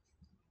 right?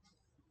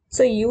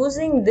 So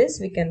using this,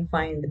 we can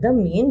find the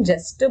mean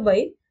just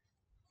by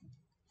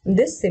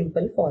this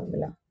simple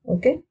formula.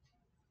 Okay.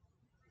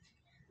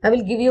 I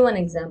will give you one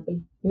example.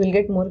 You will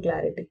get more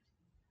clarity.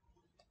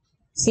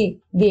 See,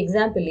 the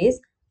example is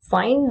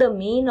find the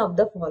mean of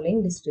the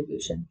following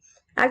distribution.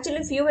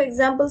 Actually, few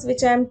examples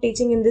which I am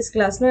teaching in this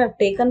class now I have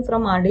taken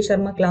from R.D.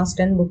 Sharma class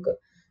 10 book.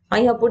 I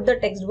have put the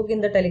textbook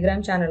in the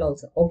Telegram channel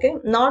also. Okay.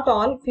 Not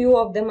all, few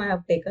of them I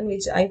have taken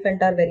which I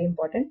felt are very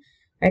important.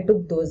 I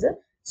took those.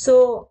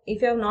 So,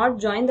 if you have not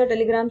joined the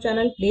Telegram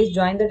channel, please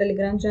join the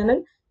Telegram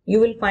channel. You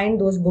will find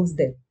those books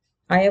there.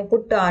 I have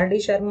put R.D.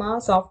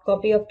 Sharma soft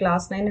copy of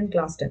class 9 and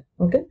class 10.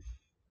 Okay.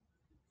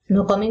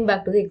 Now coming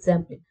back to the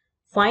example.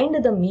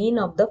 Find the mean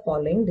of the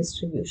following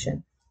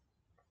distribution.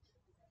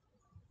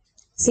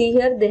 See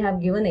here they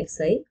have given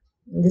xi.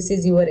 This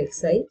is your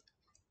xi.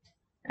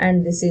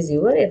 And this is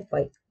your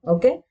fi.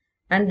 Okay.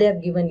 And they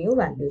have given you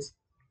values.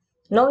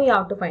 Now you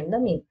have to find the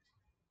mean.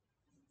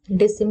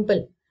 It is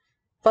simple.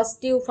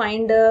 First you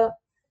find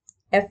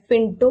f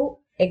into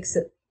x.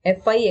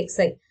 Fi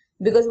xi.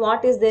 Because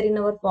what is there in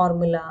our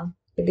formula?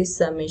 It is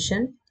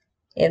summation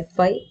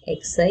fi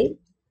xi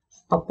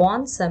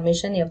upon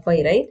summation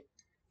fi, right?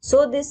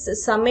 So this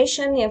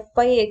summation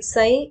fi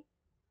xi,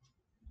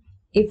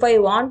 if I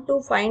want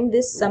to find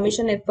this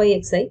summation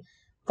fi xi,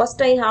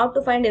 first I have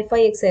to find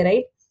fi xi,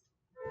 right?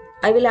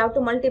 I will have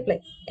to multiply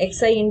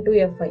xi into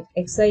fi,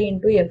 xi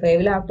into fi. I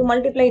will have to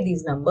multiply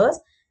these numbers,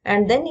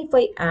 and then if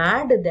I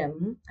add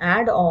them,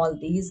 add all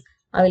these,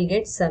 I will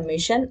get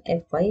summation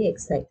fi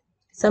xi.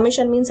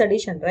 Summation means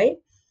addition, right?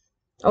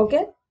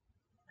 Okay.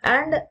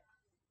 And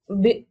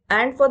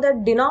for the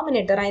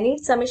denominator, I need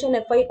summation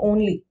fi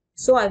only.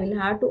 So I will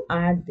have to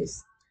add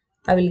this.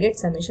 I will get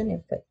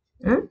summation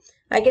fi.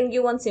 I can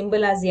give one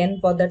symbol as n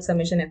for that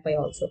summation fi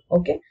also.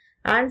 Okay.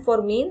 And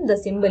for mean, the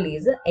symbol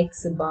is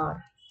x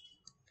bar.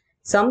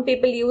 Some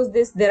people use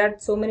this. There are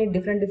so many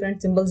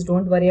different symbols.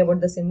 Don't worry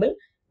about the symbol.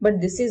 But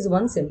this is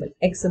one symbol,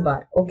 x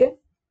bar. Okay.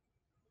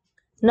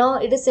 Now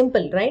it is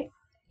simple, right?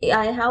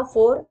 I have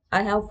 4,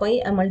 I have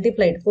 5, I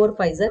multiplied. 4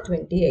 5s are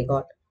 20, I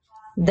got.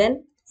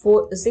 Then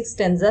 6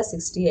 10s are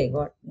 60, I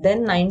got.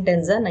 Then 9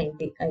 10s are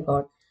 90, I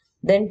got.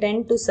 Then 10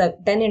 into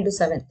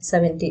 7,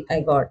 70,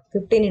 I got.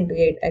 15 into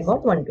 8, I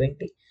got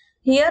 120.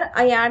 Here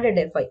I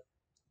added fi.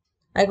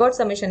 I got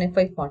summation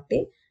fi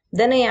 40.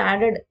 Then I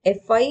added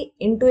fi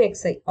into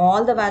xi.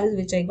 All the values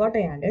which I got,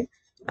 I added.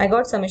 I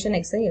got summation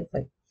xi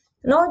fi.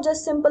 Now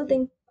just simple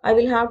thing. I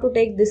will have to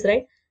take this,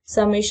 right?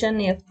 Summation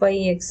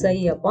fi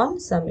xi upon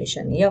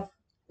summation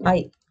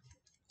fi.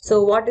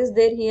 So what is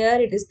there here?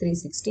 It is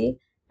 360.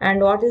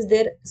 And what is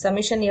there?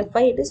 Summation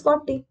fi, it is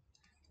 40.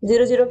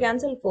 0 0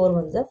 cancel. 4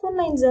 1s are 4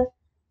 9s are.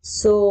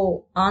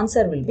 So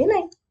answer will be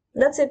 9.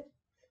 That's it.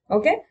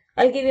 Okay.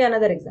 I'll give you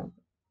another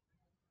example.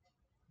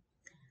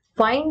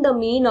 Find the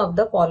mean of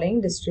the following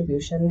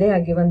distribution. They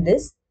are given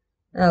this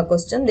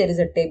question. There is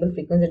a table,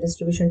 frequency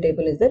distribution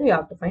table is there. We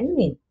have to find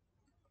mean.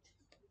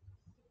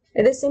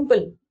 It is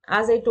simple.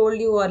 As I told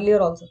you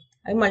earlier also.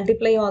 I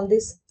multiply all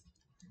this.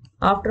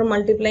 After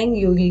multiplying,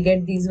 you will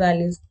get these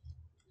values.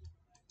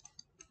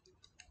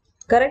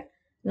 Correct?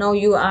 Now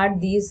you add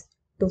these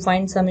to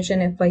find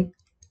summation fi.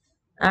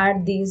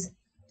 Add these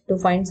to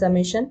find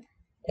summation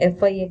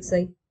fi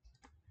xi.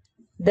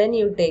 Then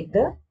you take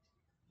the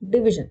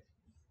division.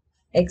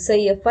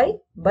 Xi fi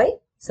by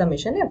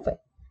summation fi.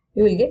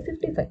 You will get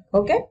 55.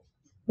 Okay?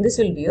 This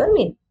will be your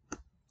mean.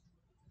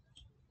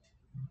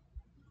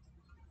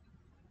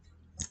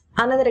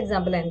 Another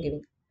example I am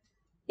giving.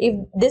 If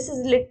this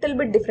is little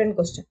bit different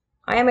question.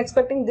 I am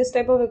expecting this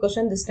type of a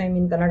question this time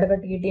in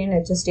Karnataka TET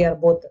and HSTR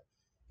both.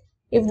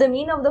 If the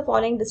mean of the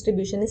following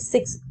distribution is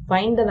 6,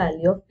 find the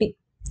value of P.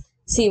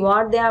 See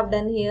what they have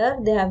done here.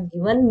 They have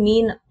given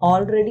mean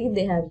already.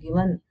 They have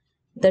given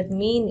that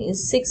mean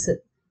is 6.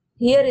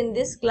 Here in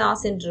this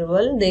class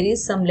interval, there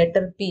is some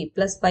letter P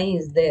plus pi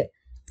is there.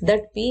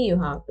 That P you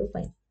have to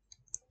find.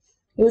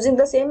 Using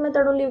the same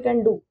method only you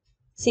can do.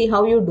 See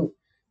how you do.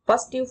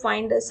 First you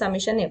find the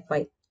summation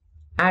fi.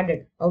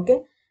 Added.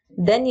 Okay.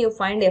 Then you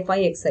find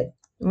fi xi.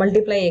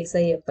 Multiply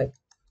xi fi.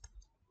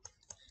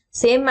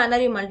 Same manner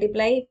you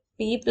multiply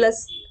P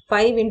plus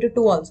 5 into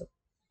 2 also.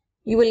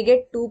 You will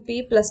get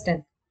 2P plus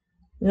 10.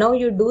 Now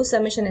you do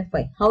summation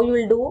fi. How you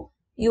will do?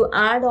 You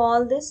add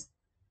all this.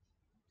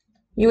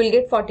 You will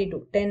get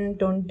 42. 10,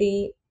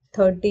 20,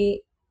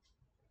 30,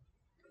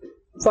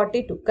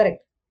 42.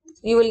 Correct.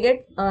 You will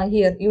get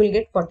here. You will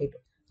get 42.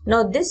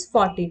 Now this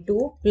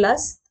 42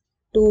 plus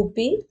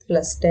 2P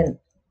plus 10.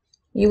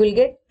 You will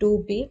get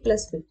 2P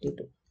plus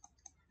 52.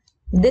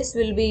 This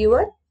will be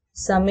your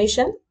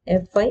summation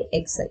Fi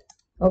xi.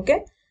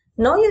 Okay.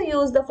 Now you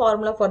use the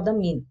formula for the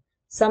mean.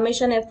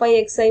 Summation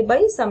Fi xi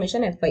by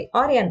summation Fi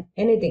or n.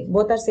 Anything.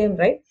 Both are same,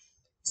 right?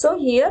 So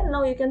here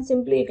now you can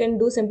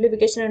do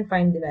simplification and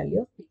find the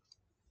value of p.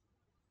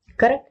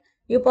 Correct?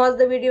 You pause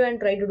the video and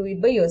try to do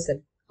it by yourself.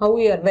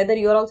 Whether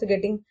you are also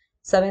getting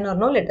 7 or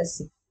no, let us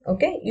see.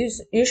 Okay.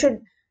 You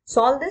should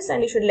solve this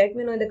and you should let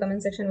me know in the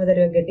comment section whether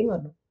you are getting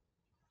or not.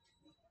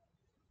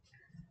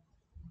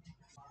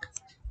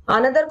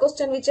 Another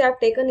question which I have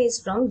taken is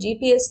from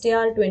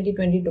GPSTR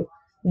 2022.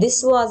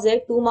 This was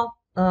a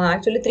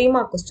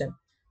 3-mark question.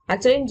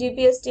 Actually in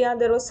GPSTR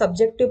there was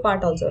subjective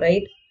part also,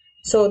 right?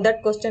 So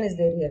that question is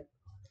there here.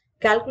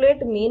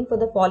 Calculate mean for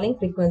the following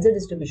frequency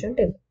distribution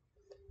table.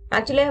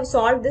 Actually I have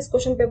solved this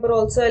question paper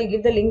also. I'll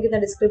give the link in the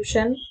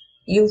description.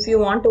 If you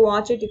want to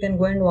watch it, you can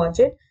go and watch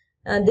it.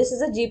 This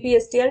is a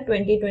GPSTR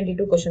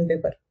 2022 question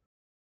paper.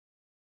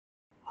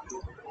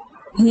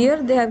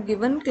 Here they have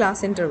given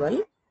class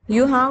interval.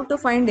 You have to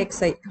find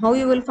xi. How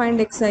you will find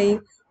xi?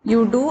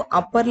 You do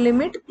upper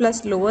limit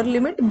plus lower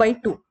limit by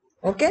 2.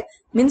 Okay.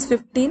 Means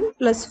 15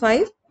 plus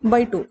 5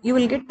 by 2. You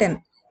will get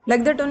 10.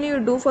 Like that only you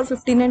do for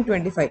 15 and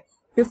 25.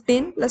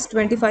 15 plus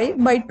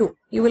 25 by 2.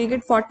 You will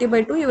get 40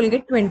 by 2. You will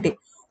get 20.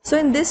 So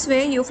in this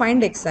way you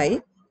find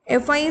xi.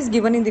 Fi is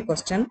given in the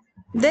question.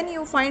 Then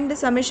you find the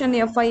summation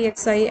Fi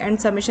xi and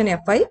summation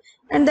Fi.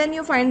 And then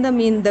you find the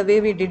mean the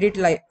way we did it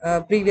like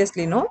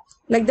previously. No.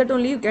 Like that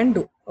only you can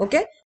do.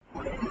 Okay.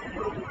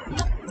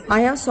 I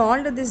have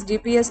solved this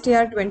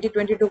GPSTR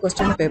 2022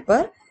 question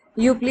paper.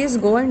 You please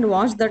go and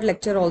watch that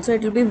lecture also.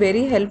 It will be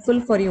very helpful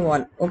for you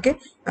all. Okay.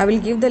 I will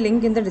give the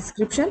link in the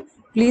description.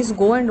 Please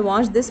go and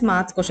watch this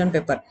maths question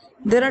paper.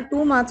 There are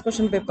 2 maths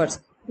question papers.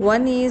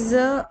 One is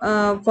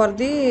for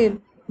the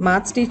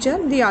maths teacher.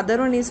 The other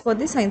one is for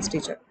the science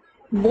teacher.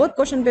 Both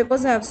question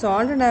papers I have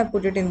solved and I have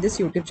put it in this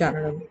YouTube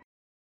channel.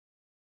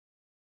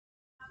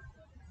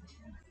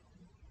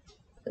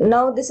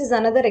 Now this is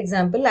another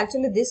example.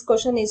 Actually this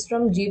question is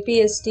from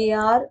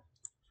GPSTR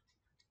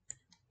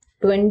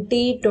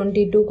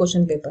 2022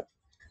 question paper.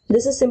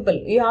 This is simple.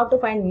 You have to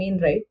find mean,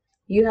 right?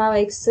 You have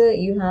x,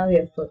 you have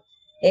f.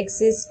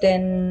 X is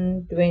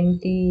 10,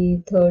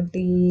 20,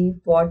 30,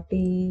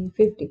 40,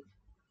 50.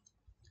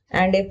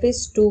 And f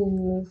is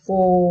 2,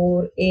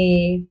 4,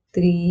 8,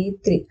 3,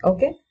 3.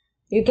 Okay.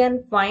 You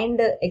can find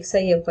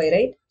xi, fi,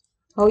 right?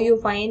 How you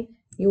find?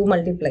 You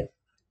multiply.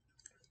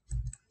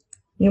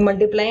 You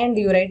multiply and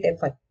you write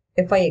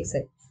fi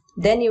xi.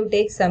 Then you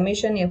take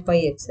summation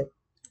fi xi.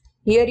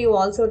 Here you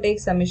also take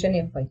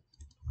summation fi.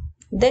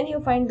 Then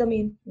you find the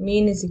mean.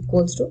 Mean is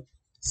equals to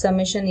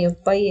summation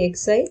fi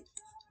xi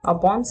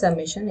upon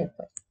summation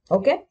fi.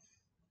 Okay.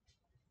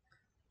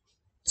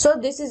 So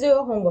this is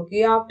your homework.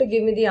 You have to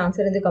give me the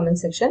answer in the comment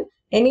section.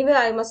 Anyway,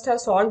 I must have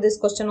solved this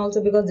question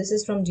also because this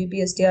is from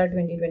GPSTR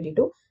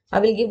 2022. I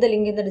will give the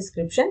link in the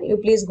description. You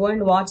please go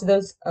and watch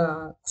those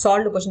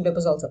solved question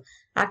papers also.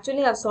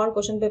 Actually, I have solved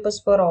question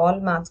papers for all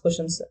maths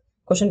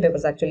question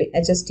papers actually.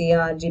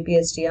 HSTR,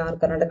 GPSTR,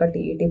 Karnataka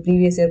TET,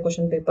 previous year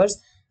question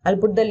papers. I'll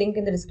put the link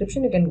in the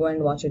description. You can go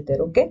and watch it there.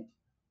 Okay.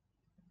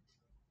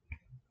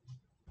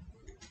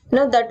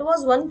 Now that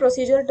was one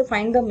procedure to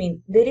find the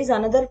mean. There is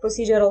another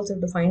procedure also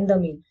to find the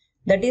mean.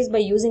 That is by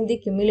using the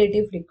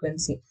cumulative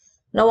frequency.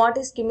 Now what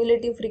is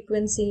cumulative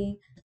frequency?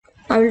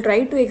 I will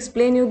try to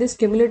explain you this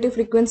cumulative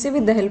frequency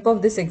with the help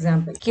of this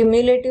example.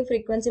 Cumulative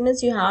frequency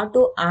means you have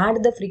to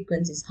add the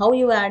frequencies. How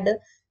you add?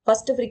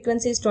 First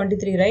frequency is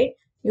 23, right?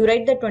 You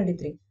write the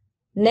 23.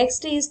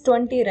 Next is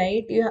 20,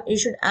 right? You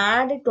should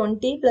add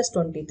 20 plus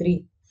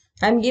 23.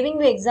 I am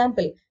giving you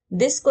example.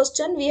 This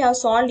question we have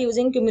solved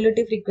using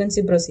cumulative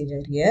frequency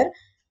procedure here.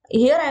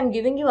 Here I am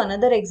giving you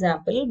another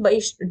example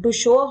to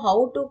show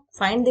how to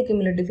find the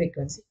cumulative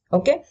frequency.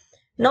 Okay.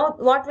 Now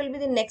what will be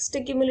the next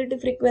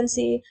cumulative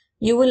frequency?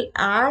 You will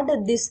add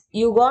this.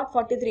 You got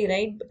 43,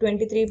 right?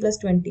 23 plus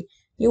 20.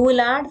 You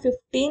will add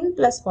 15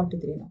 plus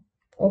 43 now.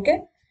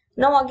 Okay.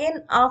 Now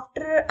again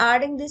after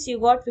adding this you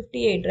got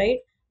 58, right?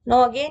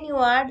 Now again you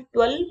add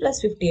 12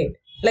 plus 58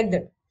 like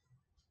that.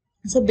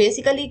 So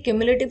basically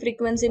cumulative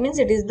frequency means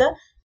it is the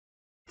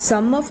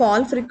sum of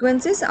all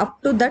frequencies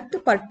up to that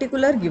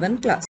particular given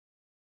class.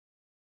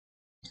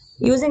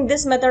 Using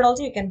this method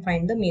also you can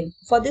find the mean.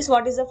 For this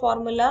what is the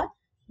formula?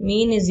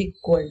 Mean is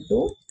equal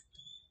to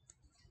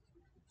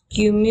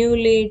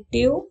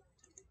cumulative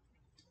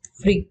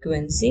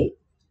frequency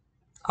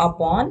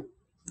upon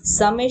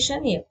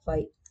summation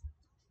fi.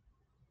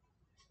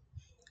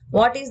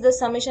 What is the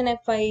summation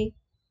fi?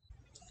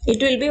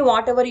 It will be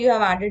whatever you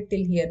have added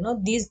till here. No,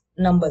 these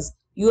numbers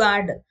you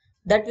add.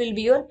 That will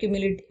be your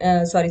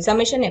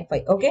summation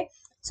fi. Okay.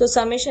 So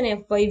summation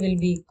fi will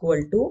be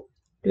equal to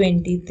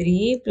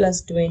 23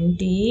 plus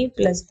 20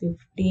 plus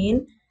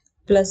 15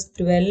 plus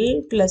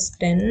 12 plus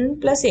 10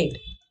 plus 8.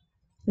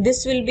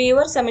 This will be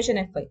your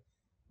summation fi.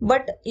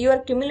 But your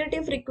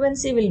cumulative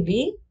frequency will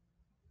be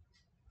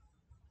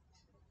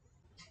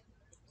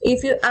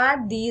if you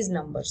add these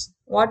numbers.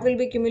 What will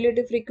be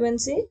cumulative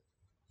frequency?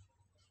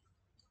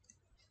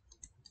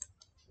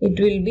 It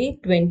will be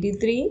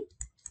 23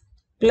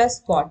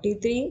 plus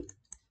 43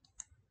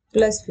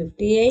 plus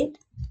 58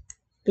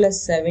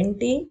 plus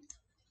 70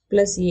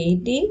 plus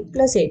 80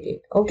 plus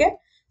 88. Okay.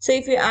 So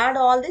if you add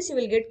all this, you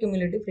will get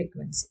cumulative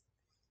frequency.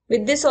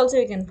 With this also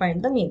you can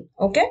find the mean.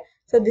 Okay.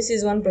 So this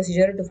is one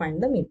procedure to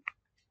find the mean.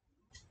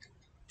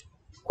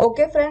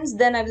 Okay friends,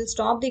 then I will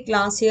stop the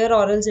class here,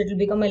 or else it will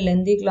become a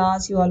lengthy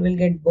class. You all will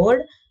get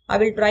bored. I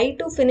will try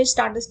to finish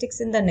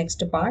statistics in the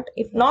next part.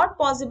 If not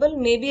possible,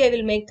 maybe I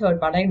will make third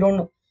part. I don't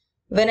know.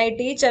 When I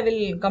teach, I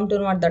will come to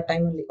know at that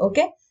time only.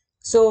 Okay.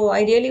 So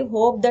I really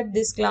hope that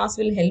this class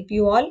will help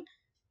you all.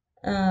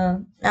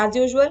 As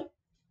usual,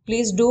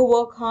 please do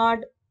work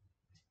hard.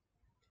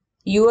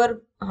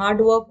 Your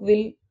hard work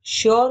will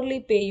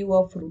surely pay you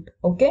a fruit.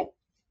 Okay.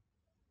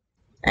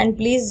 And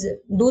please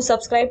do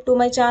subscribe to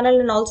my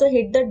channel and also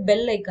hit that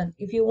bell icon.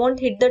 If you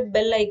won't hit that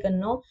bell icon,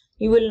 no,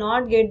 you will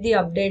not get the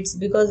updates,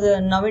 because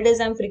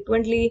nowadays I'm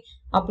frequently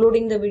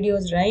uploading the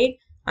videos, right?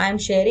 I am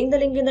sharing the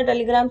link in the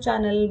Telegram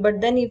channel, but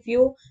then if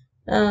you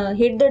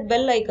hit that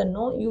bell icon,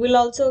 no, you will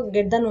also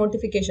get the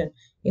notification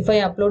if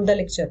I upload the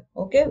lecture.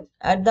 Okay,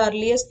 at the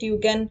earliest you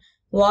can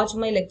watch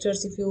my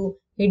lectures if you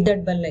hit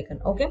that bell icon.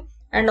 Okay,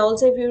 and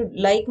also if you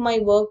like my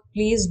work,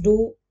 please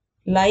do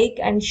like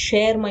and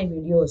share my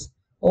videos.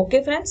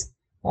 Okay friends,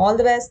 all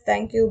the best.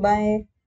 Thank you. Bye.